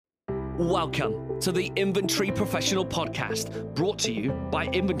Welcome to the Inventory Professional Podcast, brought to you by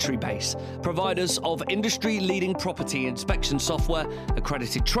Inventory Base, providers of industry-leading property inspection software,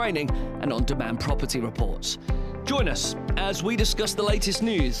 accredited training, and on-demand property reports. Join us as we discuss the latest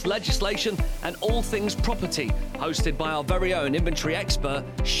news, legislation, and all things property, hosted by our very own inventory expert,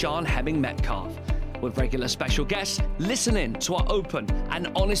 Sián Metcalf. With regular special guests, listen in to our open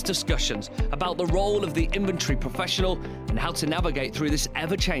and honest discussions about the role of the inventory professional and how to navigate through this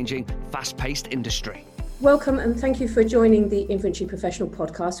ever-changing, fast-paced industry. Welcome and thank you for joining the Inventory Professional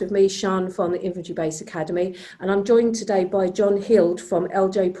Podcast with me, Sián from the Inventory Base Academy. And I'm joined today by John Hild from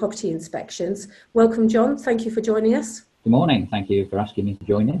LJ Property Inspections. Welcome, John. Thank you for joining us. Good morning. Thank you for asking me to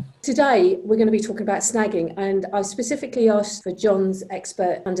join in. Today, we're going to be talking about snagging, and I specifically asked for John's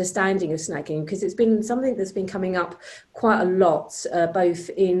expert understanding of snagging because it's been something that's been coming up quite a lot,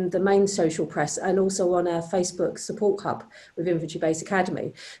 both in the main social press and also on our Facebook support hub with Inventory Base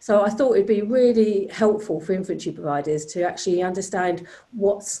Academy. So I thought it'd be really helpful for inventory providers to actually understand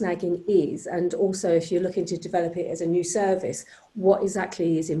what snagging is, and also if you're looking to develop it as a new service, what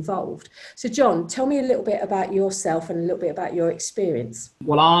exactly is involved. So John, tell me a little bit about yourself and a little bit about your experience.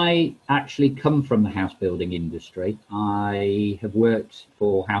 Well, I actually come from the house building industry. I have worked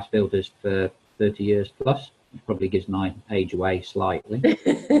for house builders for 30 years plus. It probably gives my age away slightly.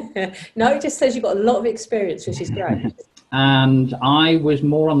 No, it just says you've got a lot of experience, which is great. And I was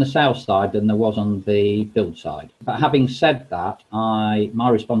more on the sales side than there was on the build side. But having said that, my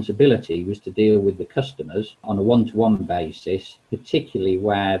responsibility was to deal with the customers on a one-to-one basis, particularly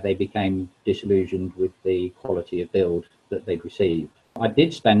where they became disillusioned with the quality of build that they'd received. I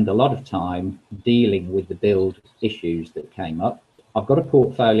did spend a lot of time dealing with the build issues that came up. I've got a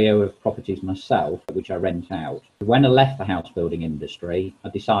portfolio of properties myself, which I rent out. When I left the house building industry, I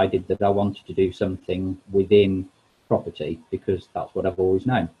decided that I wanted to do something within property because that's what I've always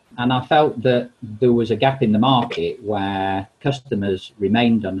known. And I felt that there was a gap in the market where customers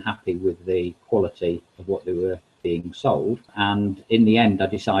remained unhappy with the quality of what they were being sold. And in the end, I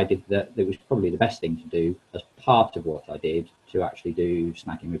decided that it was probably the best thing to do as part of what I did to actually do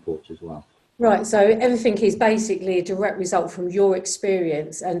snagging reports as well. Right, so everything is basically a direct result from your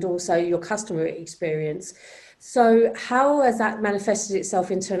experience and also your customer experience. So how has that manifested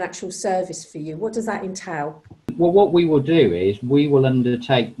itself into an actual service for you? What does that entail? Well, what we will do is we will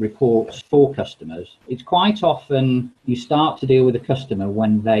undertake reports for customers. It's quite often you start to deal with a customer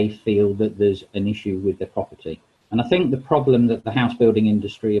when they feel that there's an issue with their property. And I think the problem that the house building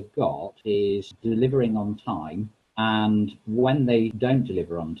industry have got is delivering on time. And when they don't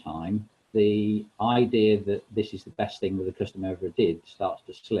deliver on time, the idea that this is the best thing that the customer ever did starts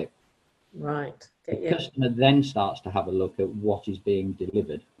to slip. Right. The customer then starts to have a look at what is being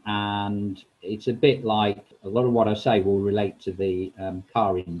delivered. And it's a bit like a lot of what I say will relate to the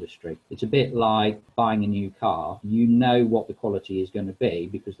car industry. It's a bit like buying a new car. You know what the quality is going to be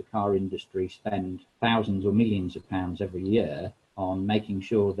because the car industry spend thousands or millions of pounds every year on making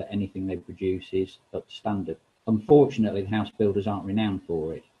sure that anything they produce is up to standard. Unfortunately, the house builders aren't renowned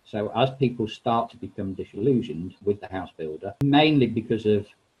for it. So as people start to become disillusioned with the house builder, mainly because of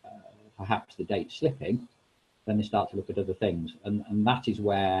perhaps the date slipping, then they start to look at other things. And that is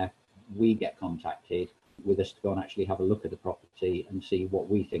where we get contacted with us to go and actually have a look at the property and see what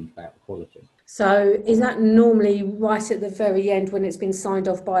we think about the quality. So is that normally right at the very end when it's been signed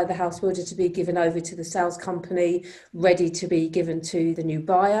off by the house builder to be given over to the sales company, ready to be given to the new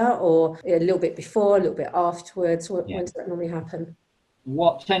buyer, or a little bit before, a little bit afterwards? When does that normally happen?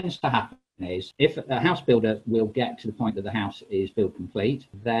 What tends to happen is if a house builder will get to the point that the house is built complete,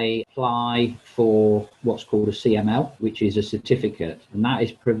 they apply for what's called a CML, which is a certificate, and that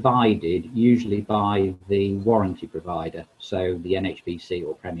is provided usually by the warranty provider, so the NHBC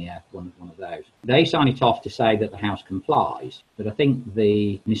or Premier, one of those. They sign it off to say that the house complies, but I think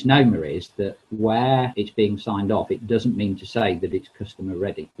the misnomer is that where it's being signed off, it doesn't mean to say that it's customer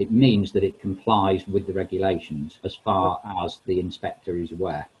ready. It means that it complies with the regulations as far as the inspector is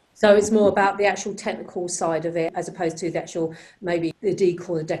aware. So it's more about the actual technical side of it as opposed to the actual, maybe the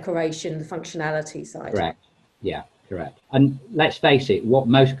decor, the decoration, the functionality side. Correct. Yeah, correct. And let's face it, what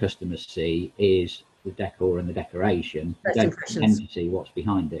most customers see is the decor and the decoration. They don't tend to see what's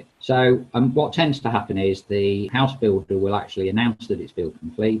behind it. So what tends to happen is the house builder will actually announce that it's built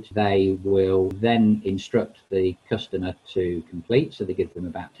complete. They will then instruct the customer to complete. So they give them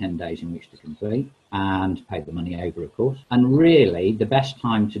about 10 days in which to complete and pay the money over, of course. And really, the best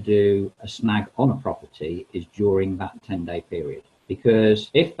time to do a snag on a property is during that 10-day period.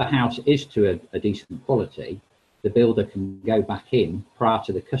 Because if the house is to a decent quality, the builder can go back in prior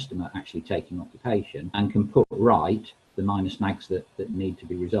to the customer actually taking occupation and can put right the minor snags that need to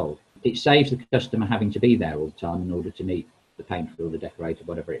be resolved. it saves the customer having to be there all the time in order to meet the painter or the decorator,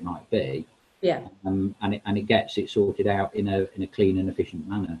 whatever it might be. Yeah. And it gets it sorted out in a clean and efficient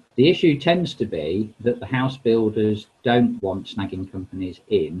manner. The issue tends to be that the house builders don't want snagging companies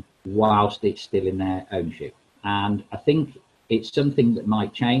in whilst it's still in their ownership. And I think it's something that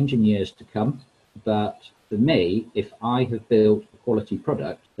might change in years to come. But for me, if I have built a quality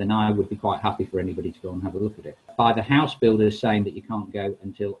product, then I would be quite happy for anybody to go and have a look at it. By the house builders saying that you can't go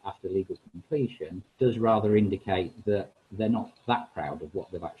until after legal completion does rather indicate that they're not that proud of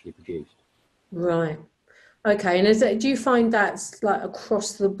what they've actually produced. Right. Okay. And do you find that's like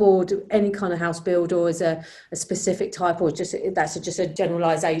across the board, any kind of house build, or is a specific type, or just a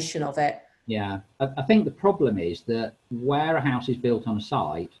generalisation of it? Yeah, I think the problem is that where a house is built on a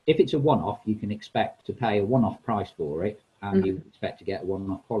site, if it's a one-off, you can expect to pay a one-off price for it, and you expect to get a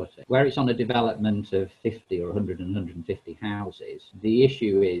one-off quality. Where it's on a development of 50 or 100 and 150 houses, the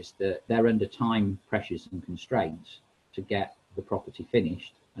issue is that they're under time pressures and constraints to get the property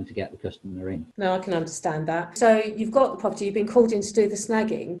finished and to get the customer in. No, I can understand that. So you've got the property, you've been called in to do the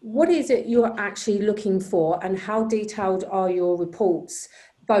snagging. What is it you're actually looking for, and how detailed are your reports,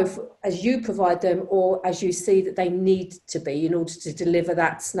 both as you provide them or as you see that they need to be in order to deliver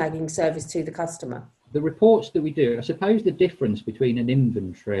that snagging service to the customer? The reports that we do, I suppose the difference between an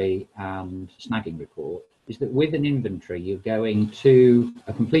inventory and snagging report is that with an inventory, you're going to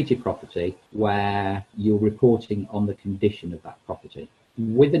a completed property where you're reporting on the condition of that property.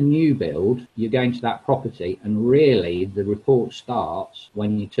 With a new build, you're going to that property, and really the report starts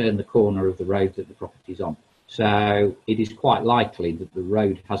when you turn the corner of the road that the property's on. So it is quite likely that the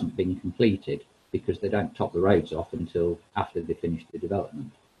road hasn't been completed because they don't top the roads off until after they finish the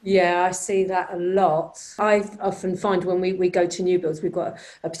development. Yeah, I see that a lot. I often find when we go to new builds, we've got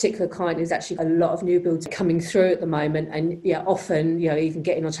a particular client who's actually a lot of new builds coming through at the moment. And yeah, often, even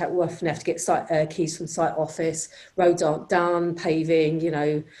getting on track, we often have to get keys from site office, roads aren't done, paving,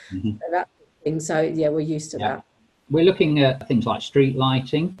 that sort of thing. So yeah, we're used to that. We're looking at things like street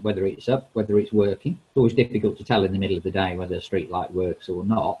lighting, whether it's up, whether it's working. It's always difficult to tell in the middle of the day whether a street light works or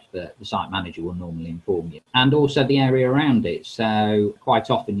not, but the site manager will normally inform you. And also the area around it. So quite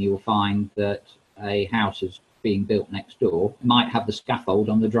often you'll find that a house is being built next door might have the scaffold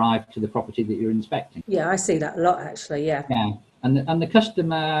on the drive to the property that you're inspecting. Yeah, I see that a lot actually, yeah. Yeah, and the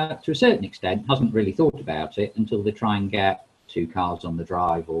customer, to a certain extent, hasn't really thought about it until they try and get two cars on the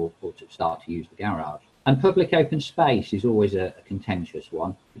drive or to start to use the garage. And public open space is always a contentious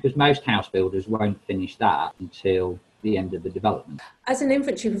one because most house builders won't finish that until the end of the development. As an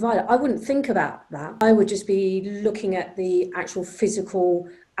inventory provider, I wouldn't think about that. I would just be looking at the actual physical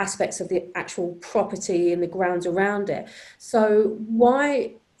aspects of the actual property and the grounds around it. So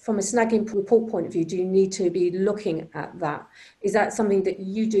why, from a snagging report point of view, do you need to be looking at that? Is that something that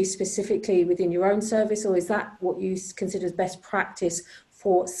you do specifically within your own service, or is that what you consider as best practice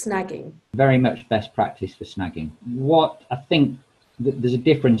for snagging? Very much best practice for snagging. What I think there's a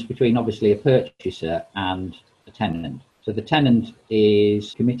difference between obviously a purchaser and a tenant. So the tenant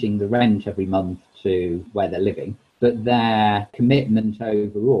is committing the rent every month to where they're living, but their commitment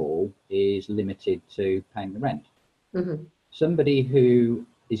overall is limited to paying the rent. Mm-hmm. Somebody who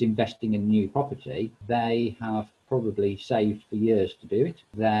is investing in new property, they have probably saved for years to do it.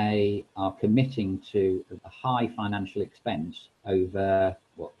 They are committing to a high financial expense over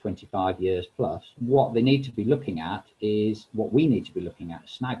 25 years plus. What they need to be looking at is, what we need to be looking at,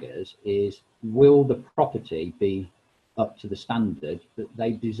 snaggers, is will the property be up to the standard that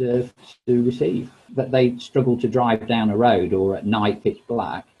they deserve to receive? That they struggle to drive down a road or at night pitch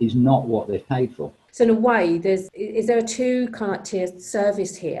black is not what they've paid for. So in a way, is there a two kind of tier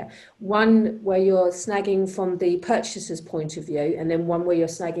service here? One where you're snagging from the purchaser's point of view, and then one where you're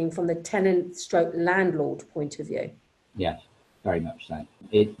snagging from the tenant stroke landlord point of view? Yes, very much so.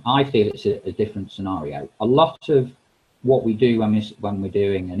 I feel it's a different scenario. A lot of what we do when we're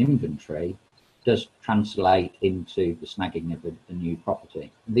doing an inventory does translate into the snagging of a new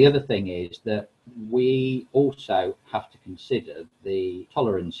property. The other thing is that we also have to consider the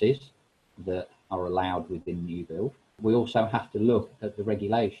tolerances that are allowed within new build. We also have to look at the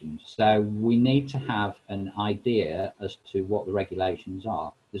regulations. So we need to have an idea as to what the regulations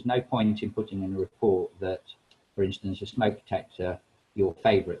are. There's no point in putting in a report that, for instance, a smoke detector, your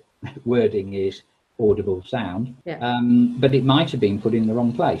favourite wording is audible sound, but it might have been put in the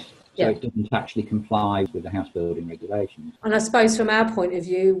wrong place. So it doesn't actually comply with the house building regulations. And I suppose from our point of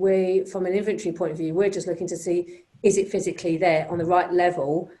view, from an inventory point of view, we're just looking to see, is it physically there on the right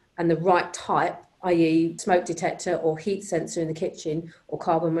level and the right type, i.e. smoke detector or heat sensor in the kitchen or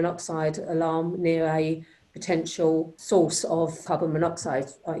carbon monoxide alarm near a potential source of carbon monoxide,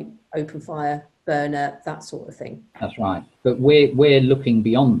 like open fire, burner, that sort of thing. That's right. But we're looking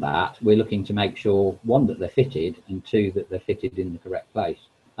beyond that. We're looking to make sure, one, that they're fitted, and two, that they're fitted in the correct place.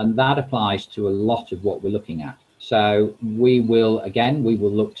 And that applies to a lot of what we're looking at. So we will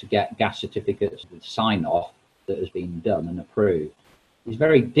look to get gas certificates with sign off that has been done and approved. It's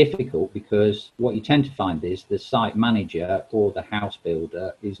very difficult because what you tend to find is the site manager or the house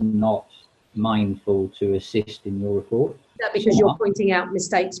builder is not mindful to assist in your report. Is that because you're pointing out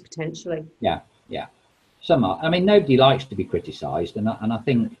mistakes potentially? Yeah. Some are. I mean, nobody likes to be criticised, and I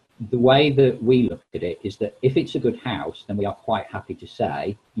think the way that we look at it is that if it's a good house, then we are quite happy to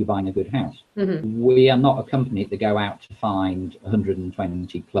say you're buying a good house. Mm-hmm. We are not a company that go out to find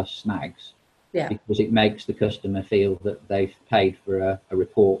 120 plus snags. Yeah. Because it makes the customer feel that they've paid for a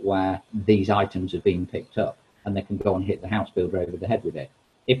report where these items have been picked up, and they can go and hit the house builder over the head with it.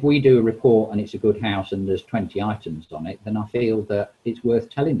 If we do a report and it's a good house and there's 20 items on it, then I feel that it's worth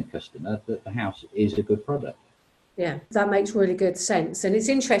telling the customer that the house is a good product. Yeah, that makes really good sense. And it's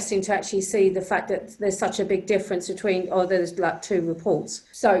interesting to actually see the fact that there's such a big difference between, there's like two reports.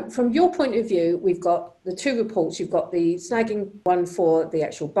 So from your point of view, we've got the two reports. You've got the snagging one for the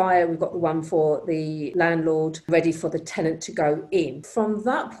actual buyer. We've got the one for the landlord ready for the tenant to go in. From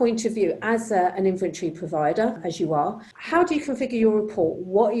that point of view, as an inventory provider, as you are, how do you configure your report?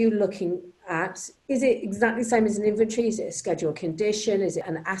 What are you looking at? Is it exactly the same as an inventory? Is it a schedule condition? Is it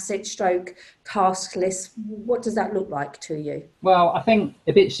an asset stroke task list? What does that look like to you? Well, I think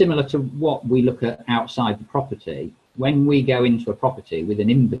a bit similar to what we look at outside the property. When we go into a property with an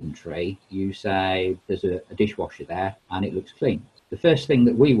inventory, you say there's a dishwasher there and it looks clean. The first thing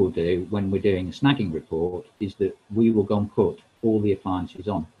that we will do when we're doing a snagging report is that we will go and put all the appliances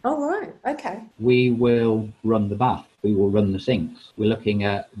on. Oh, right. Okay. We will run the bath. We will run the sinks. We're looking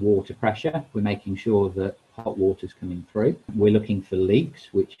at water pressure. We're making sure that hot water's coming through. We're looking for leaks,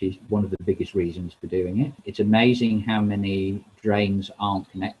 which is one of the biggest reasons for doing it. It's amazing how many drains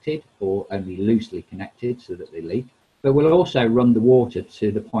aren't connected or only loosely connected so that they leak. But we'll also run the water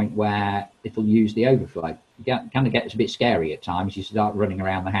to the point where it'll use the overflow. It kind of gets a bit scary at times. You start running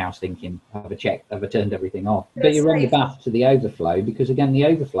around the house thinking, have I checked, have I turned everything off? But you run the bath to the overflow because, again, the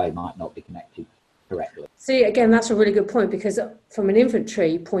overflow might not be connected correctly. See, again, that's a really good point, because from an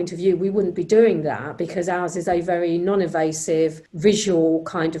inventory point of view, we wouldn't be doing that because ours is a very non-invasive visual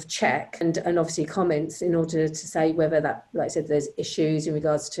kind of check and obviously comments in order to say whether that, like I said, there's issues in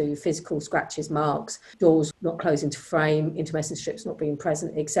regards to physical scratches, marks, doors not closing to frame, intermesson strips not being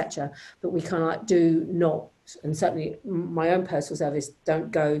present, etc. But we kind of do not, and certainly my own personal service,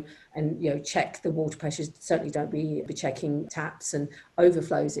 don't go and check the water pressures. Certainly don't be checking taps and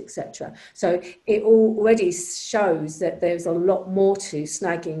overflows, etc. So it already shows that there's a lot more to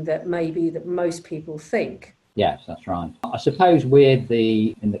snagging that most people think. Yes, that's right. I suppose we're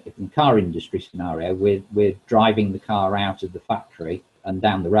in the car industry scenario, we're driving the car out of the factory and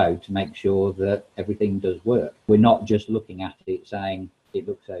down the road to make sure that everything does work. We're not just looking at it saying it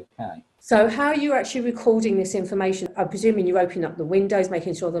looks okay. So how are you actually recording this information? I'm presuming you're opening up the windows,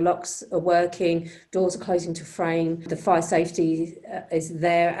 making sure the locks are working, doors are closing to frame, the fire safety is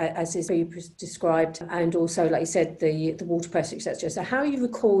there as is described, and also, like you said, the water pressure, etc. So how are you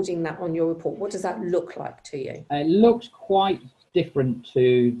recording that on your report? What does that look like to you? It looks quite different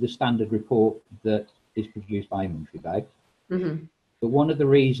to the standard report that is produced by Inventory Base. Mm-hmm. But one of the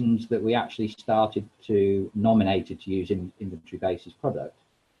reasons that we actually started to nominate it to use Inventory Base's product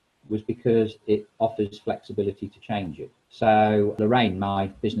was because it offers flexibility to change it. So Lorraine, my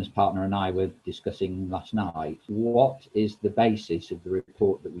business partner, and I were discussing last night, what is the basis of the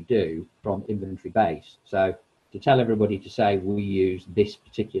report that we do from Inventory Base? So to tell everybody to say we use this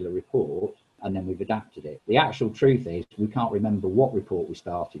particular report and then we've adapted it. The actual truth is we can't remember what report we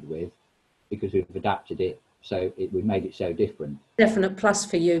started with because we've adapted it. So we made it so different. Definite plus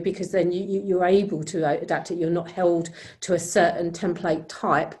for you, because then you're able to adapt it. You're not held to a certain template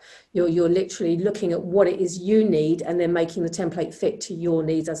type. You're literally looking at what it is you need and then making the template fit to your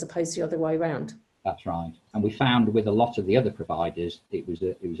needs as opposed to the other way around. That's right. And we found with a lot of the other providers, it was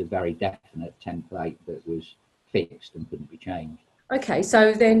a very definite template that was fixed and couldn't be changed. Okay,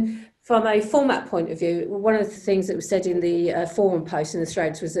 so then from a format point of view, one of the things that was said in the forum post in the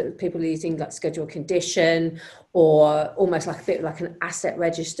threads was that people are using like schedule condition or almost like a bit like an asset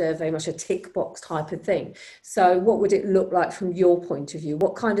register, very much a tick box type of thing. So what would it look like from your point of view?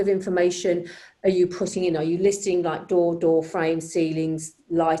 What kind of information are you putting in? Are you listing like door frames, ceilings,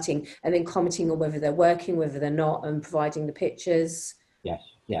 lighting, and then commenting on whether they're working, whether they're not, and providing the pictures? Yes,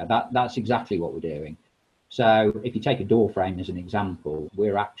 yeah, that's exactly what we're doing. So if you take a door frame as an example,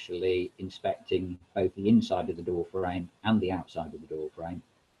 we're actually inspecting both the inside of the door frame and the outside of the door frame,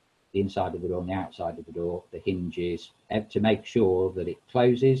 the inside of the door and the outside of the door, the hinges, to make sure that it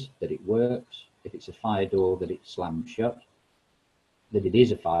closes, that it works. If it's a fire door, that it slams shut, that it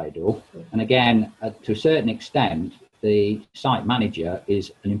is a fire door. And again, to a certain extent, the site manager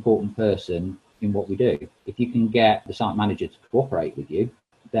is an important person in what we do. If you can get the site manager to cooperate with you,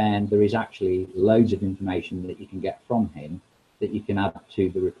 then there is actually loads of information that you can get from him that you can add to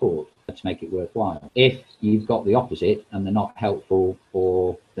the report to make it worthwhile. If you've got the opposite and they're not helpful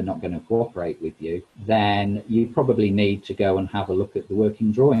or they're not going to cooperate with you, then you probably need to go and have a look at the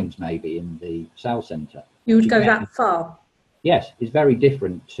working drawings maybe in the sales centre. You would go that far? Yes, it's very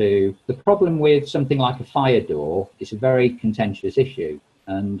different to the problem with something like a fire door. It's a very contentious issue.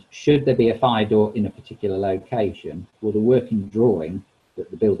 And should there be a fire door in a particular location, well, the working drawing that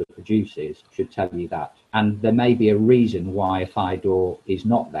the builder produces should tell you that. And there may be a reason why a fire door is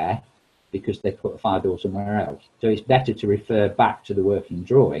not there, because they put a fire door somewhere else. So it's better to refer back to the working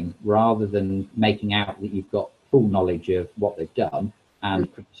drawing rather than making out that you've got full knowledge of what they've done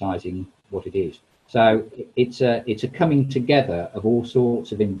and criticising what it is. So it's a coming together of all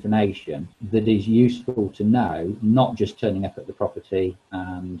sorts of information that is useful to know, not just turning up at the property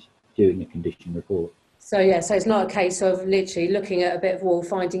and doing a condition report. So it's not a case of literally looking at a bit of wall,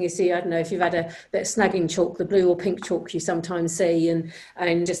 finding, you see, I don't know, if you've had a bit of snagging chalk, the blue or pink chalk you sometimes see,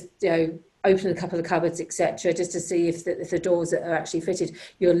 and just, open a couple of cupboards, etc., just to see if the doors are actually fitted.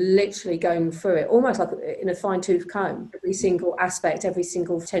 You're literally going through it, almost like in a fine-tooth comb. Every single aspect, every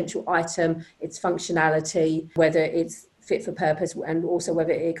single potential item, its functionality, whether it's fit for purpose and also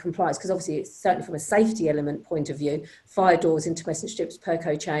whether it complies, because obviously it's certainly from a safety element point of view, fire doors, intermittent strips,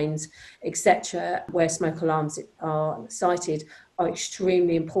 perco chains, etc., where smoke alarms are cited are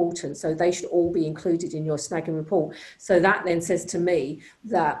extremely important. So they should all be included in your snagging report. So that then says to me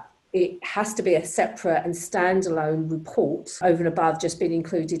that it has to be a separate and standalone report over and above just being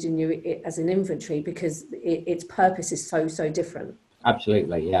included in you as an inventory, because its purpose is so different.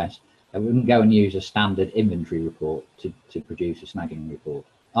 Absolutely, yes. I wouldn't go and use a standard inventory report to produce a snagging report.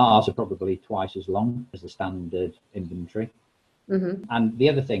 Ours are probably twice as long as the standard inventory. Mm-hmm. And the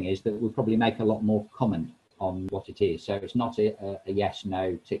other thing is that we'll probably make a lot more comment on what it is. So it's not a yes,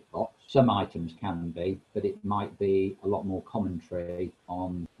 no tick box. Some items can be, but it might be a lot more commentary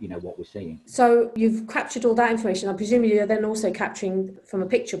on, what we're seeing. So you've captured all that information. I presume you're then also capturing from a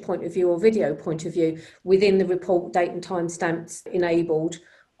picture point of view or video point of view within the report, date and time stamps enabled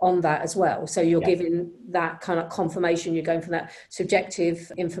on that as well. So you're giving that kind of confirmation. You're going from that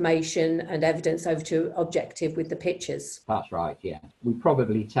subjective information and evidence over to objective with the pictures. That's right, yeah. We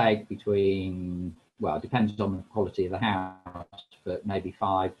probably take between, well, it depends on the quality of the house, but maybe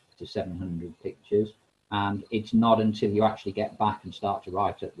 500 to 700 pictures. And it's not until you actually get back and start to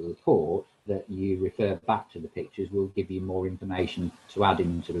write up the report that you refer back to the pictures. We'll give you more information to add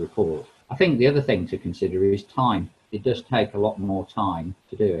into the report. I think the other thing to consider is time. It does take a lot more time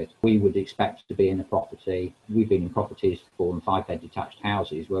to do it. We would expect to be in a property. We've been in properties, 4 and 5 bed detached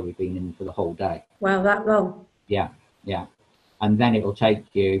houses, where we've been in for the whole day. Wow, that long? Yeah. And then it will take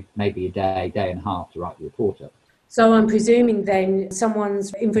you maybe a day and a half to write the report up. So I'm presuming then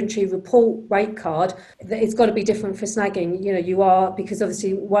someone's inventory report rate card, it's got to be different for snagging. You are, because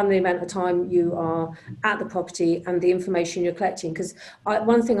obviously the amount of time you are at the property and the information you're collecting. Because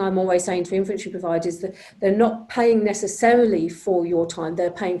one thing I'm always saying to inventory providers is that they're not paying necessarily for your time, they're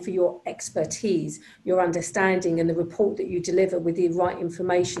paying for your expertise, your understanding, and the report that you deliver with the right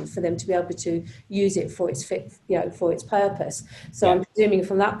information for them to be able to use it for its fit, for its purpose. So I'm presuming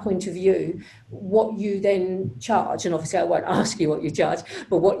from that point of view, what you then charge, and obviously I won't ask you what you charge,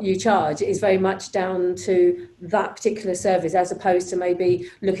 but what you charge is very much down to that particular service, as opposed to maybe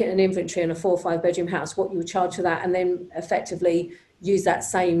looking at an inventory in a 4 or 5 bedroom house, what you would charge for that, and then effectively use that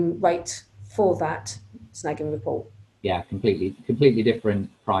same rate for that snagging report. Yeah, completely different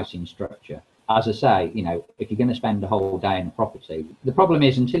pricing structure. As I say, if you're going to spend a whole day in a property, the problem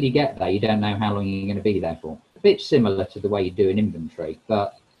is until you get there, you don't know how long you're going to be there for. A bit similar to the way you do an inventory,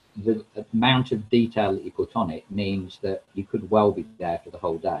 but the amount of detail that you put on it means that you could well be there for the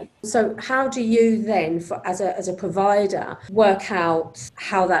whole day. So how do you then, as a provider, work out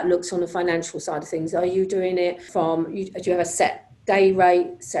how that looks on the financial side of things? Are you doing it do you have a set day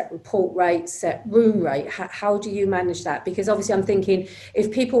rate, set report rate, set room rate? How do you manage that? Because obviously I'm thinking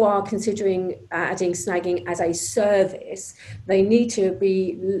if people are considering adding snagging as a service, they need to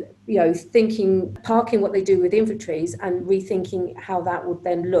be thinking, parking what they do with inventories and rethinking how that would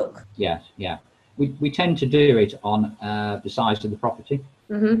then look. Yes, yeah. We tend to do it on the size of the property.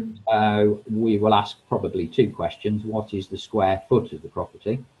 Mm-hmm. So we will ask probably two questions. What is the square foot of the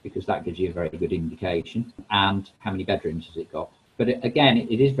property? Because that gives you a very good indication. And how many bedrooms has it got? But again,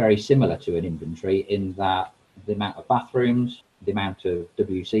 it is very similar to an inventory in that the amount of bathrooms, the amount of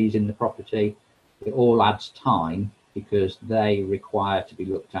WCs in the property, it all adds time because they require to be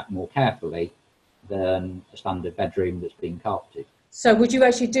looked at more carefully than a standard bedroom that's been carpeted. So would you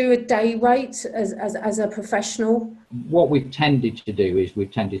actually do a day rate as a professional? What we've tended to do is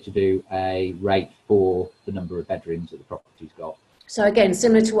we've tended to do a rate for the number of bedrooms that the property's got. So again,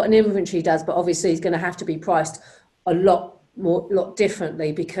 similar to what an inventory does, but obviously it's going to have to be priced a lot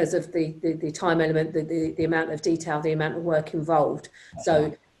differently because of the time element, the amount of detail, the amount of work involved. That's So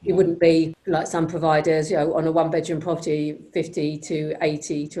right. it wouldn't be like some providers, on a 1-bedroom property, 50 to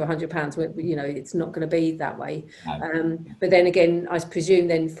 80 to £100. It's not going to be that way. No. But then again, I presume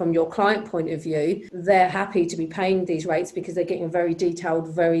then from your client point of view, they're happy to be paying these rates because they're getting a very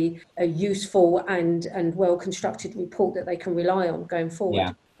detailed, very useful and well constructed report that they can rely on going forward.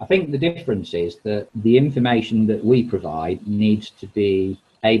 Yeah. I think the difference is that the information that we provide needs to be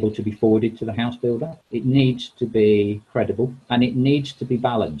able to be forwarded to the house builder. It needs to be credible and it needs to be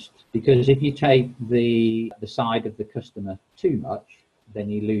balanced, because if you take the side of the customer too much, then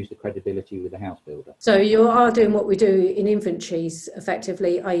you lose the credibility with the house builder. So you are doing what we do in inventories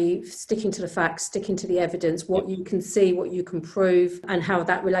effectively, i.e. sticking to the facts, sticking to the evidence, what you can see, what you can prove, and how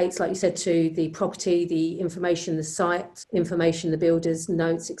that relates, like you said, to the property, the information, the site information, the builder's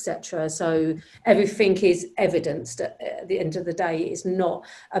notes, etc. So everything is evidenced at the end of the day. It's not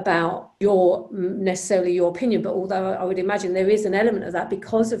about necessarily your opinion, but although I would imagine there is an element of that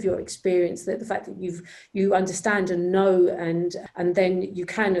because of your experience, that the fact that you understand and know, and then you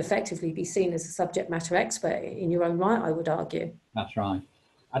can effectively be seen as a subject matter expert in your own right, I would argue. That's right.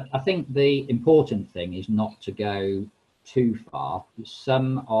 I think the important thing is not to go too far.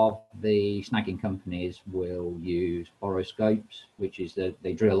 Some of the snagging companies will use boroscopes, which is that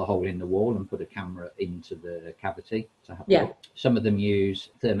they drill a hole in the wall and put a camera into the cavity to have a look. Some of them use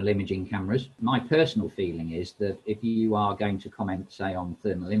thermal imaging cameras. My personal feeling is that if you are going to comment, say, on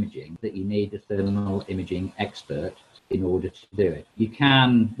thermal imaging, that you need a thermal imaging expert in order to do it.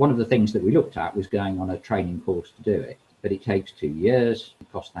 One of the things that we looked at was going on a training course to do it, but it takes 2 years, it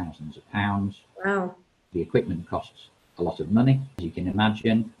costs thousands of pounds. Wow. The equipment costs a lot of money, as you can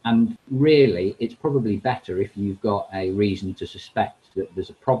imagine. And really, it's probably better if you've got a reason to suspect that there's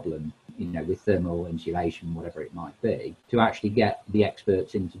a problem, with thermal insulation, whatever it might be, to actually get the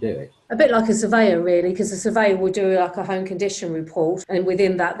experts in to do it. A bit like a surveyor, really, because a surveyor will do like a home condition report, and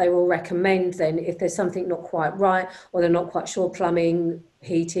within that they will recommend then if there's something not quite right, or they're not quite sure, plumbing,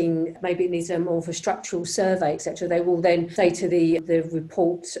 heating, maybe it needs a more of a structural survey, etc. They will then say to the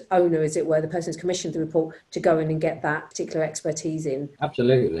report owner, as it were, the person who's commissioned the report, to go in and get that particular expertise in.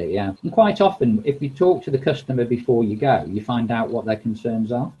 Absolutely, yeah. And quite often, if you talk to the customer before you go, you find out what their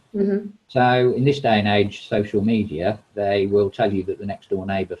concerns are. Mm-hmm. So in this day and age, social media, they will tell you that the next door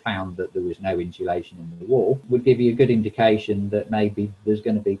neighbour found that there was no insulation in the wall, would give you a good indication that maybe there's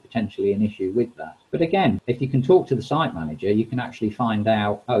going to be potentially an issue with that. But again, if you can talk to the site manager, you can actually find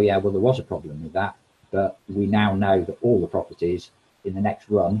out, oh yeah, well, there was a problem with that, but we now know that all the properties in the next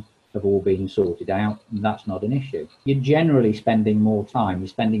run have all been sorted out, and that's not an issue. You're generally spending more time. You're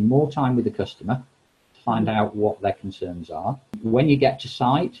spending more time with the customer, find out what their concerns are. When you get to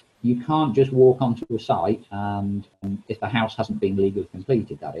site, you can't just walk onto a site and if the house hasn't been legally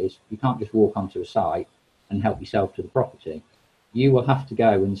completed, that is, you can't just walk onto a site and help yourself to the property. You will have to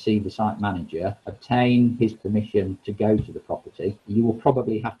go and see the site manager, obtain his permission to go to the property. You will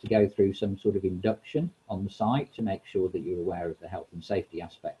probably have to go through some sort of induction on the site to make sure that you're aware of the health and safety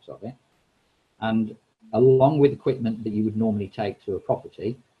aspects of it. And along with equipment that you would normally take to a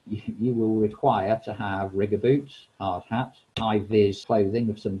property, you will require to have rigger boots, hard hats, high-vis clothing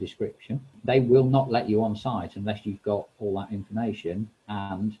of some description. They will not let you on site unless you've got all that information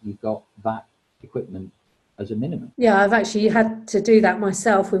and you've got that equipment as a minimum. Yeah, I've actually had to do that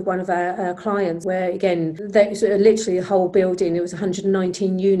myself with one of our clients, where again, there was literally a whole building. It was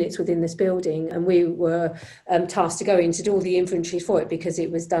 119 units within this building, and we were tasked to go in to do all the inventory for it because it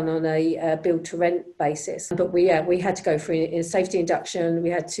was done on a build to rent basis. But we had to go through a safety induction. We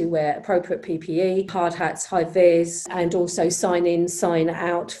had to wear appropriate PPE, hard hats, high vis, and also sign in, sign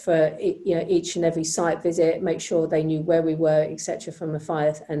out for each and every site visit, make sure they knew where we were, etc., from a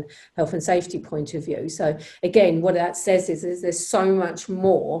fire and health and safety point of view. So again, what that says is there's so much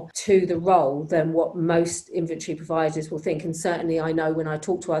more to the role than what most inventory providers will think. And certainly I know when I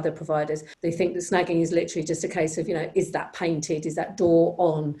talk to other providers, they think that snagging is literally just a case of, is that painted? Is that door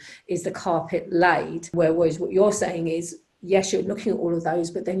on? Is the carpet laid? Whereas what you're saying is yes, you're looking at all of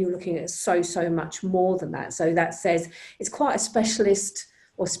those, but then you're looking at so much more than that. So that says it's quite a specialist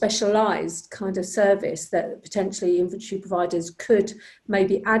or specialised kind of service that potentially inventory providers could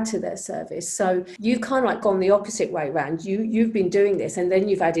maybe add to their service. So you've kind of like gone the opposite way around. You've been doing this and then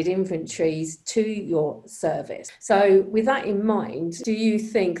you've added inventories to your service. So with that in mind, do you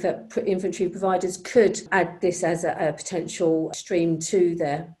think that inventory providers could add this as a potential stream to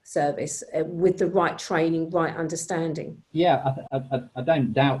their service with the right training, right understanding? Yeah, I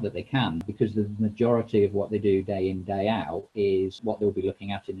don't doubt that they can, because the majority of what they do day in, day out is what they'll be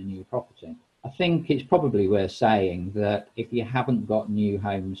looking at in a new property. I think it's probably worth saying that if you haven't got new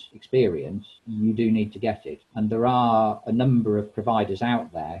homes experience, you do need to get it. And there are a number of providers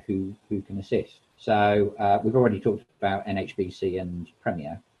out there who can assist. So we've already talked about NHBC and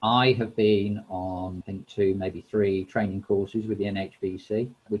Premier. I have been on, I think, 2, maybe 3 training courses with the NHBC,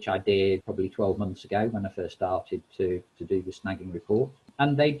 which I did probably 12 months ago when I first started to do the snagging report.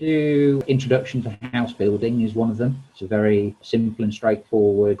 And they do Introduction to House Building is one of them. It's a very simple and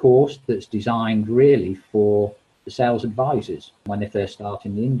straightforward course that's designed really for the sales advisors when they first start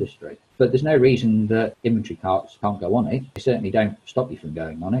in the industry. But there's no reason that inventory carts can't go on it. They certainly don't stop you from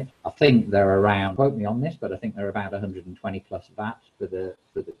going on it. I think they're around, quote me on this, but I think they're about 120 plus VAT for the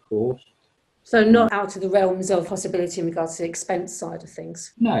course. So not out of the realms of possibility in regards to the expense side of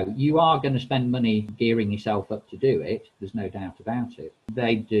things. No, you are going to spend money gearing yourself up to do it. There's no doubt about it.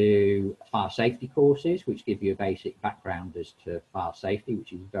 They do fire safety courses, which give you a basic background as to fire safety,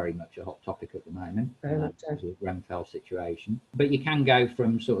 which is very much a hot topic at the moment. Very much so. Because of the Grenfell situation. But you can go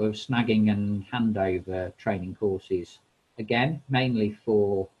from sort of snagging and handover training courses, again, mainly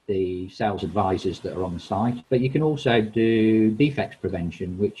for the sales advisors that are on the site. But you can also do defects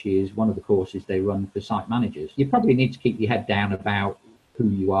prevention, which is one of the courses they run for site managers. You probably need to keep your head down about who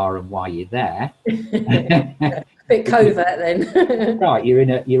you are and why you're there. Bit covert then. Right, you're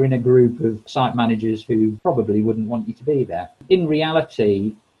in a group of site managers who probably wouldn't want you to be there. In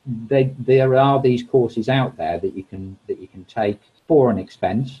reality, there are these courses out there that you can take for an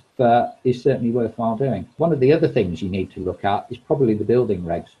expense, but is certainly worthwhile doing. One of the other things you need to look at is probably the building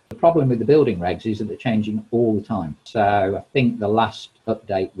regs. The problem with the building regs is that they're changing all the time. So I think the last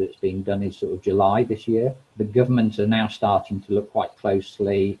update that's been done is sort of July this year. The government are now starting to look quite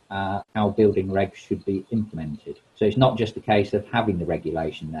closely at how building regs should be implemented. So it's not just a case of having the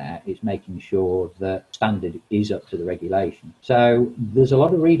regulation there, it's making sure that standard is up to the regulation. So there's a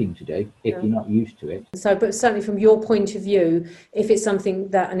lot of reading to do if you're not used to it. So, but certainly from your point of view, if it's something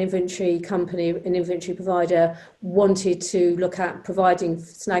that an inventory company, an inventory provider wanted to look at providing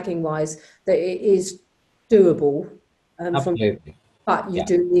snagging wise, that it is doable. Absolutely. But you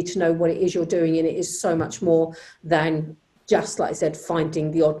do need to know what it is you're doing, and it is so much more than just, like I said,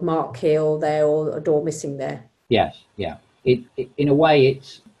 finding the odd mark here or there or a door missing there. Yes, yeah. It in a way,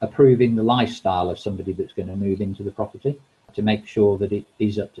 it's approving the lifestyle of somebody that's going to move into the property to make sure that it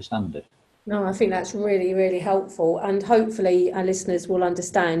is up to standard. No, I think that's really, really helpful. And hopefully our listeners will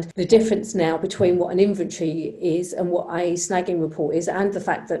understand the difference now between what an inventory is and what a snagging report is. And the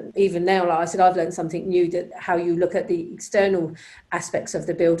fact that even now, like I said, I've learned something new, that how you look at the external aspects of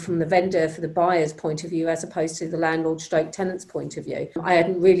the build from the vendor, for the buyer's point of view, as opposed to the landlord stroke tenant's point of view. I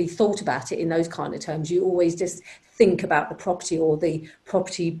hadn't really thought about it in those kind of terms. You always just think about the property or the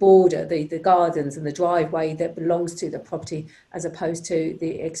property border, the gardens and the driveway that belongs to the property as opposed to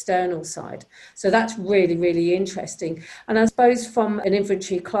the external side. So that's really, really interesting. And I suppose from an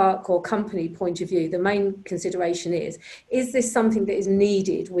inventory clerk or company point of view, the main consideration is this something that is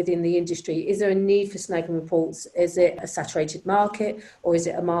needed within the industry? Is there a need for snagging reports? Is it a saturated market, or is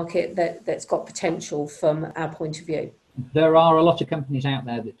it a market that's got potential from our point of view? There are a lot of companies out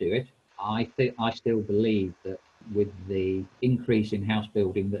there that do it. I still believe that with the increase in house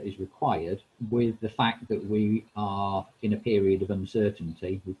building that is required, with the fact that we are in a period of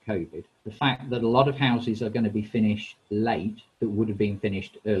uncertainty with COVID, the fact that a lot of houses are going to be finished late that would have been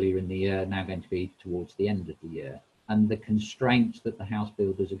finished earlier in the year, now going to be towards the end of the year, and the constraints that the house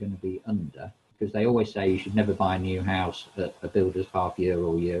builders are going to be under, because they always say you should never buy a new house at a builder's half year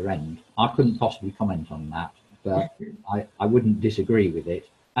or year end. I couldn't possibly comment on that, but I wouldn't disagree with it.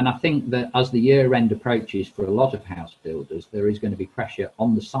 And I think that as the year end approaches for a lot of house builders, there is going to be pressure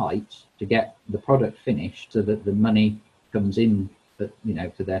on the sites to get the product finished so that the money comes in,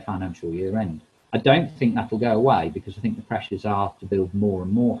 for their financial year end. I don't think that'll go away, because I think the pressures are to build more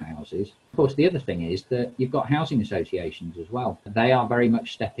and more houses. Of course, the other thing is that you've got housing associations as well. They are very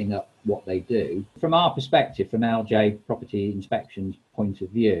much stepping up what they do. From our perspective, from LJ Property Inspections point of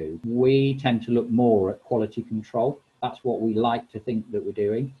view, we tend to look more at quality control. That's what we like to think that we're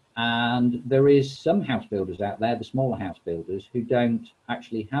doing. And there is some house builders out there, the smaller house builders, who don't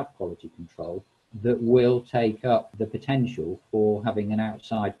actually have quality control, that will take up the potential for having an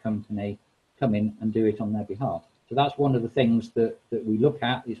outside company come in and do it on their behalf. So that's one of the things that we look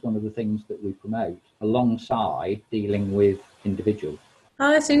at. It's one of the things that we promote alongside dealing with individuals.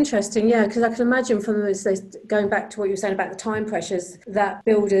 Oh, that's interesting. Yeah, because I can imagine from this, going back to what you were saying about the time pressures, that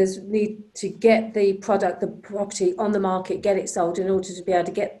builders need to get the product, the property on the market, get it sold in order to be able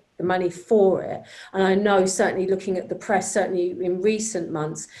to get the money for it. And I know, certainly looking at the press, certainly in recent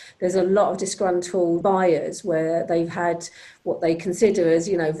months, there's a lot of disgruntled buyers where they've had what they consider as,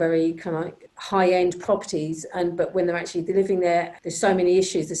 very kind of like high-end properties, but when they're actually living there, there's so many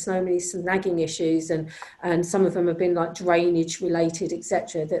issues, there's so many snagging issues, and some of them have been like drainage related,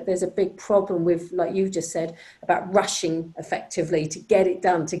 etc., that there's a big problem with, like you just said, about rushing effectively to get it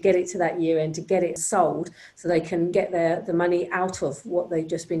done, to get it to that year end, to get it sold so they can get the money out of what they've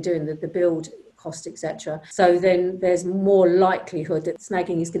just been doing, the build cost, etc. So then there's more likelihood that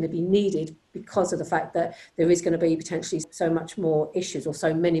snagging is going to be needed because of the fact that there is going to be potentially so much more issues, or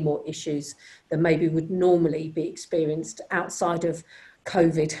so many more issues than maybe would normally be experienced outside of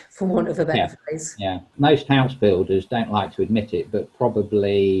COVID, for want of a better phrase. Yeah, most house builders don't like to admit it, but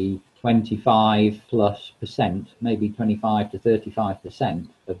probably 25+%, maybe 25 to 35%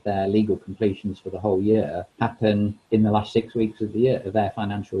 of their legal completions for the whole year happen in the last 6 weeks of the year, of their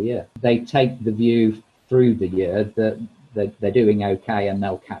financial year. They take the view through the year that they're doing okay and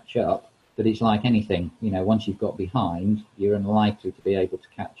they'll catch up. But it's like anything, once you've got behind, you're unlikely to be able to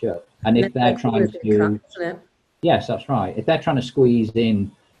catch up. And if they're trying to, yes, that's right. If they're trying to squeeze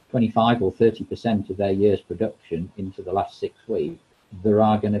in 25 or 30% of their year's production into the last 6 weeks, there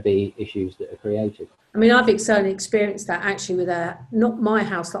are going to be issues that are created. I mean, I've certainly experienced that actually with not my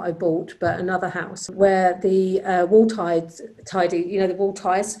house that I bought, but another house where the wall ties, the wall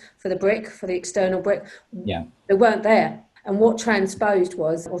ties for the brick, for the external brick, they weren't there. And what transpired,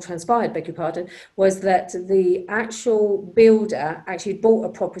 beg your pardon, was that the actual builder actually bought a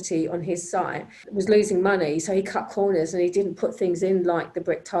property on his site, was losing money, so he cut corners and he didn't put things in like the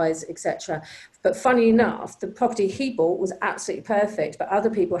brick ties, etc. But funny enough, the property he bought was absolutely perfect, but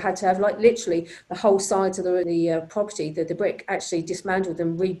other people had to have like literally the whole sides of the property, the brick actually dismantled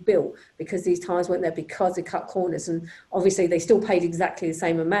and rebuilt because these ties weren't there because they cut corners. And obviously they still paid exactly the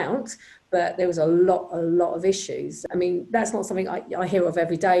same amount, but there was a lot of issues. I mean, that's not something I hear of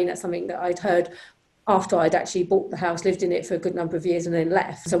every day, and that's something that I'd heard after I'd actually bought the house, lived in it for a good number of years and then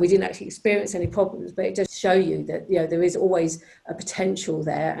left. So we didn't actually experience any problems, but it just shows you that, there is always a potential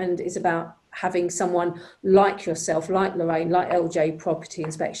there, and it's about having someone like yourself, like Lorraine, like LJ Property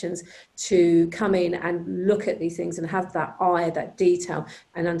Inspections, to come in and look at these things and have that eye, that detail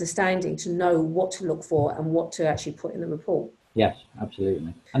and understanding to know what to look for and what to actually put in the report. Yes,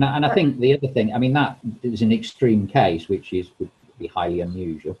 absolutely. And I think the other thing, I mean, that is an extreme case, which would be highly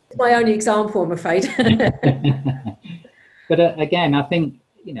unusual. It's my only example, I'm afraid. But again, I think,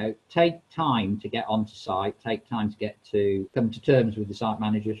 take time to get onto site, take time to come to terms with the site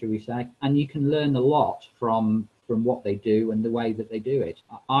manager, shall we say, and you can learn a lot from what they do and the way that they do it.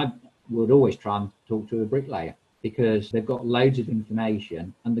 I would always try and talk to a bricklayer, because they've got loads of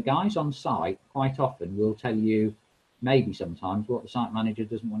information, and the guys on site quite often will tell you maybe sometimes what the site manager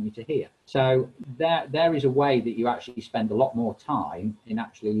doesn't want you to hear. So there is a way that you actually spend a lot more time in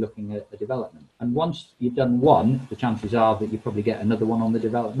actually looking at the development. And once you've done one, the chances are that you probably get another one on the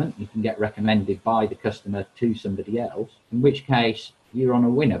development. You can get recommended by the customer to somebody else, in which case you're on a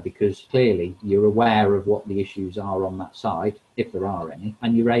winner, because clearly you're aware of what the issues are on that side, if there are any,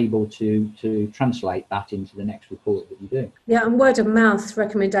 and you're able to translate that into the next report that you do. Yeah, and word of mouth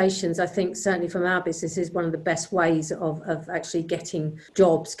recommendations, I think certainly from our business, is one of the best ways of actually getting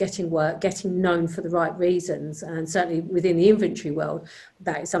jobs, getting work, getting known for the right reasons. And certainly within the inventory world,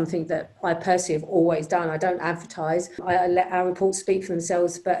 that is something that I personally have always done. I don't advertise. I let our reports speak for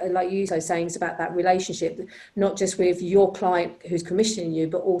themselves, but like you were saying, it's about that relationship, not just with your client who's commissioning you,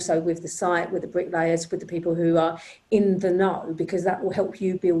 but also with the site, with the bricklayers, with the people who are in the know, because that will help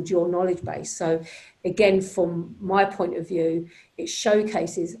you build your knowledge base. So again, from my point of view, it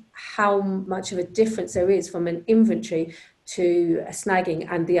showcases how much of a difference there is from an inventory to a snagging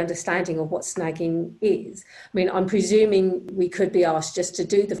and the understanding of what snagging is. I mean, I'm presuming we could be asked just to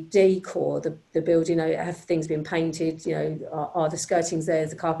do the decor, the building, have things been painted, are the skirtings there, is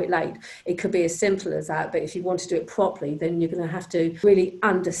the carpet laid? It could be as simple as that, but if you want to do it properly, then you're going to have to really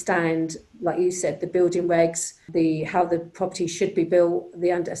understand, like you said, the building regs, how the property should be built,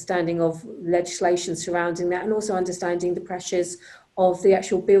 the understanding of legislation surrounding that, and also understanding the pressures of the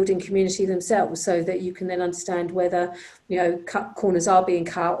actual building community themselves, so that you can then understand whether, cut corners are being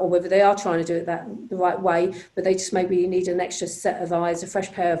cut, or whether they are trying to do it the right way, but they just maybe need an extra set of eyes, a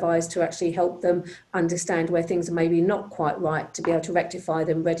fresh pair of eyes, to actually help them understand where things are maybe not quite right, to be able to rectify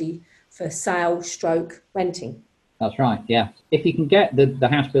them, ready for sale stroke renting. That's right, yeah. If you can get the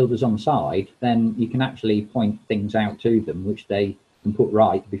house builders on side, then you can actually point things out to them which they can put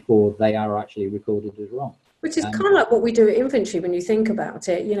right before they are actually recorded as wrong. Which is kind of like what we do at inventory when you think about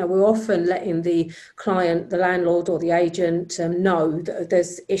it. We're often letting the client, the landlord or the agent know that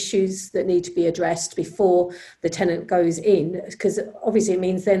there's issues that need to be addressed before the tenant goes in, because obviously it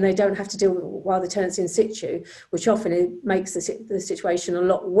means then they don't have to deal with it while the tenant's in situ, which often it makes the situation a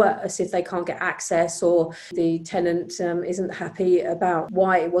lot worse if they can't get access, or the tenant isn't happy about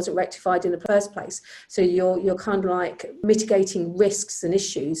why it wasn't rectified in the first place. So you're kind of like mitigating risks and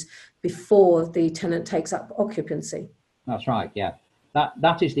issues before the tenant takes up occupancy. That's right, yeah.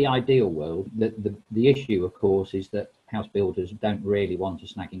 That is the ideal world. The issue, of course, is that house builders don't really want a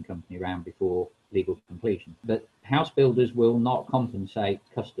snagging company around before legal completion. But house builders will not compensate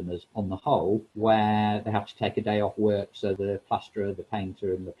customers on the whole, where they have to take a day off work so the plasterer, the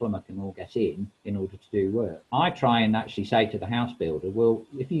painter and the plumber can all get in order to do work. I try and actually say to the house builder, well,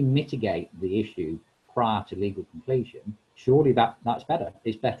 if you mitigate the issue prior to legal completion, surely that's better.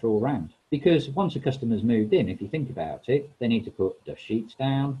 It's better all round. Because once a customer's moved in, if you think about it, they need to put dust sheets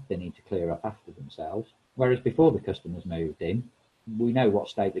down, they need to clear up after themselves. Whereas before the customer's moved in, we know what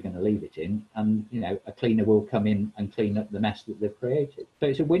state they're going to leave it in, and a cleaner will come in and clean up the mess that they've created. So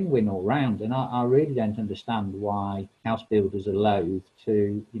it's a win-win all round, and I really don't understand why house builders are loath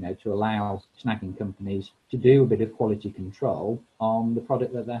to allow snagging companies to do a bit of quality control on the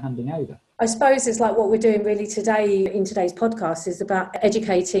product that they're handing over. I suppose it's like what we're doing really today in today's podcast is about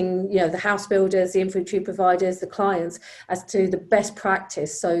educating, the house builders, the inventory providers, the clients as to the best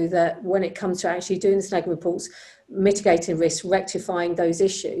practice, so that when it comes to actually doing the snagging reports, mitigating risks, rectifying those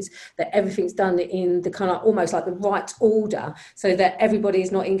issues, that everything's done in the kind of almost like the right order, so that everybody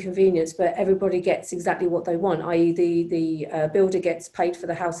is not inconvenienced, but everybody gets exactly what they want, i.e. the builder gets paid for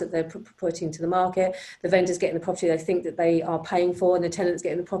the house that they're putting to the market, the vendors getting the property they think that they are paying for, and the tenants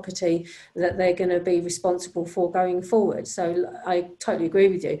getting the property that they're going to be responsible for going forward. So I totally agree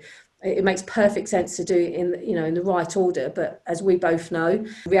with you. It makes perfect sense to do it in the right order, but as we both know,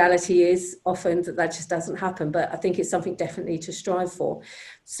 reality is often that just doesn't happen. But I think it's something definitely to strive for.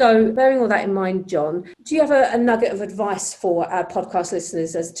 So bearing all that in mind, John, do you have a nugget of advice for our podcast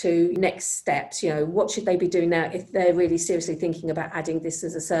listeners as to next steps? What should they be doing now if they're really seriously thinking about adding this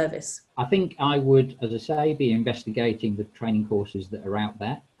as a service? I think I would, as I say, be investigating the training courses that are out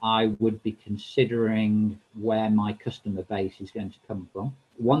there. I would be considering where my customer base is going to come from.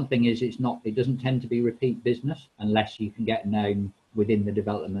 One thing is it doesn't tend to be repeat business unless you can get known within the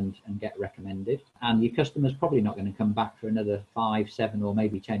development and get recommended. And your customer's probably not going to come back for another 5, 7 or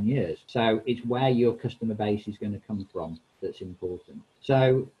maybe 10 years. So it's where your customer base is going to come from that's important.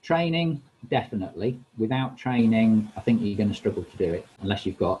 So training, definitely. Without training, I think you're going to struggle to do it unless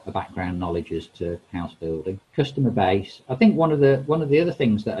you've got a background knowledge as to house building. Customer base. I think one of the other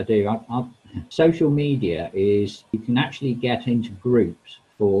things that I do, social media, is you can actually get into groups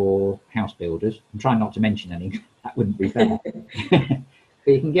for house builders. I'm trying not to mention any, that wouldn't be fair.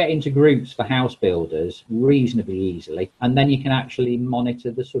 But you can get into groups for house builders reasonably easily, and then you can actually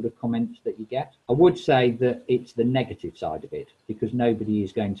monitor the sort of comments that you get. I would say that it's the negative side of it, because nobody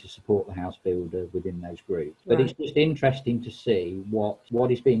is going to support the house builder within those groups. But It's just interesting to see what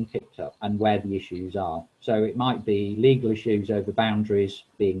is being picked up and where the issues are. So it might be legal issues over boundaries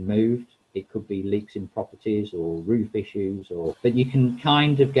being moved. It could be leaks in properties or roof issues, but you can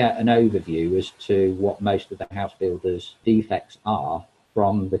kind of get an overview as to what most of the house builders' defects are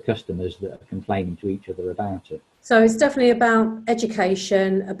from the customers that are complaining to each other about it. So it's definitely about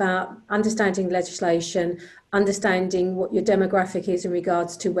education, about understanding legislation, understanding what your demographic is in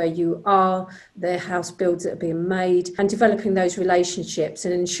regards to where you are, the house builds that are being made, and developing those relationships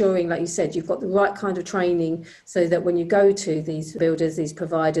and ensuring, like you said, you've got the right kind of training so that when you go to these builders, these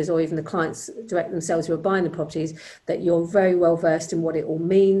providers, or even the clients direct themselves who are buying the properties, that you're very well versed in what it all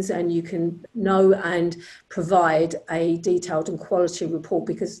means, and you can know and provide a detailed and quality report,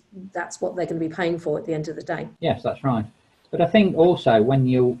 because that's what they're going to be paying for at the end of the day. Yes, that's right. But I think also when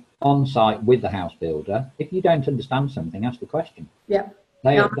you're on site with the house builder, if you don't understand something, ask the question. Yeah,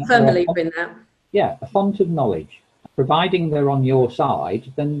 I'm a firm believer in that. Yeah, a font of knowledge. Providing they're on your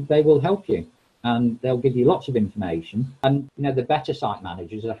side, then they will help you. and they'll give you lots of information. And, the better site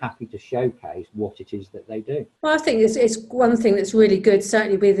managers are happy to showcase what it is that they do. Well, I think it's one thing that's really good,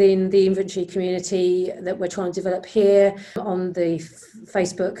 certainly within the inventory community that we're trying to develop here on the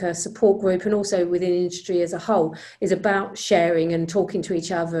Facebook support group, and also within industry as a whole, is about sharing and talking to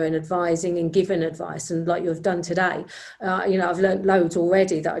each other and advising and giving advice. And like you've done today, I've learned loads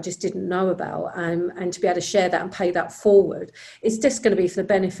already that I just didn't know about, and to be able to share that and pay that forward, it's just going to be for the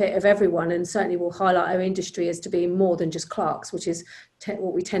benefit of everyone, and certainly will highlight our industry as to being more than just clerks, which is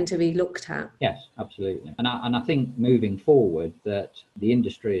what we tend to be looked at. Yes, absolutely. And I think moving forward that the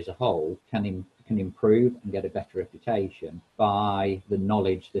industry as a whole can improve and get a better reputation by the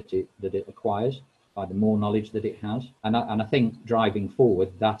knowledge that it acquires, by the more knowledge that it has. And I think driving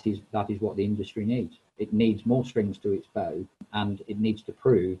forward, that is what the industry needs. It needs more strings to its bow, and it needs to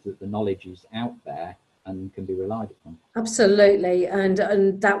prove that the knowledge is out there and can be relied upon. Absolutely, and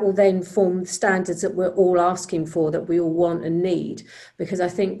that will then form standards that we're all asking for, that we all want and need, because I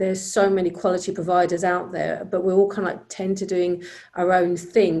think there's so many quality providers out there, but we all kind of tend to doing our own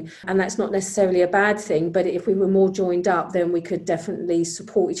thing, and that's not necessarily a bad thing. But if we were more joined up, then we could definitely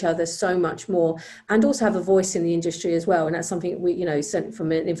support each other so much more, and also have a voice in the industry as well. And that's something we, certainly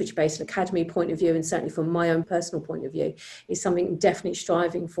from an inventory-based academy point of view, and certainly from my own personal point of view, is something I'm definitely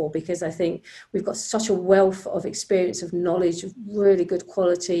striving for, because I think we've got such a wealth of experience, of knowledge, of really good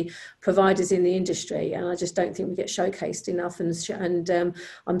quality providers in the industry, and I just don't think we get showcased enough. And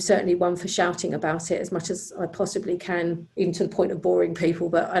I'm certainly one for shouting about it as much as I possibly can, even to the point of boring people,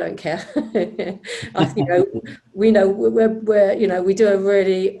 but I don't care. We know we do a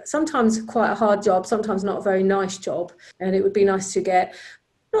really, sometimes quite a hard job, sometimes not a very nice job, and it would be nice to get,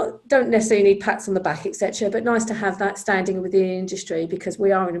 don't necessarily need pats on the back, etc., but nice to have that standing within the industry, because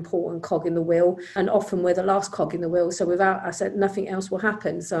we are an important cog in the wheel, and often we're the last cog in the wheel. So without us, nothing else will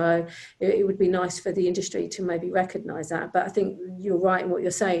happen. So it would be nice for the industry to maybe recognise that. But I think you're right in what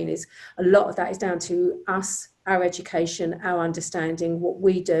you're saying, is a lot of that is down to us, our education, our understanding, what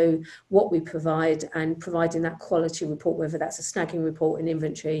we do, what we provide, and providing that quality report, whether that's a snagging report, an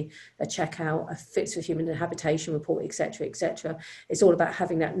inventory, a checkout, a fits for human habitation report, etc., etc. It's all about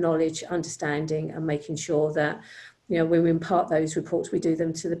having that knowledge, understanding, and making sure that, when we impart those reports, we do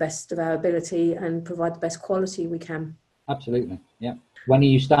them to the best of our ability and provide the best quality we can. Absolutely, yeah. When are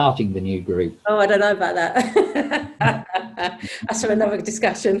you starting the new group? Oh, I don't know about that. That's for another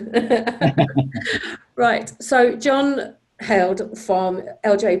discussion. Right. So, John Held from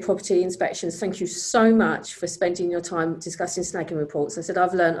LJ Property Inspections, thank you so much for spending your time discussing snagging reports. I said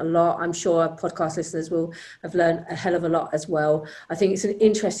I've learned a lot. I'm sure our podcast listeners will have learned a hell of a lot as well. I think it's an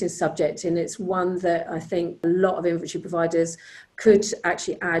interesting subject, and it's one that I think a lot of inventory providers could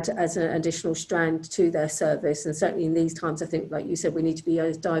actually add as an additional strand to their service. And certainly in these times, I think, like you said, we need to be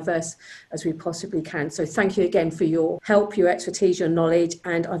as diverse as we possibly can. So thank you again for your help, your expertise, your knowledge,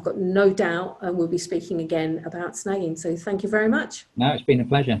 and I've got no doubt we'll be speaking again about snagging. So thank you very much. No, it's been a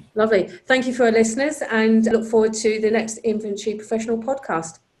pleasure. Lovely. Thank you for our listeners, and look forward to the next Inventory Professional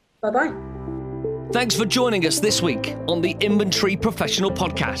podcast. Bye-bye. Thanks for joining us this week on the Inventory Professional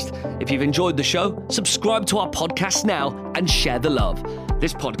Podcast. If you've enjoyed the show, subscribe to our podcast now and share the love.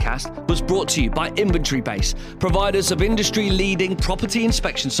 This podcast was brought to you by Inventory Base, providers of industry-leading property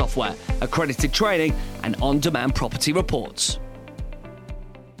inspection software, accredited training, and on-demand property reports.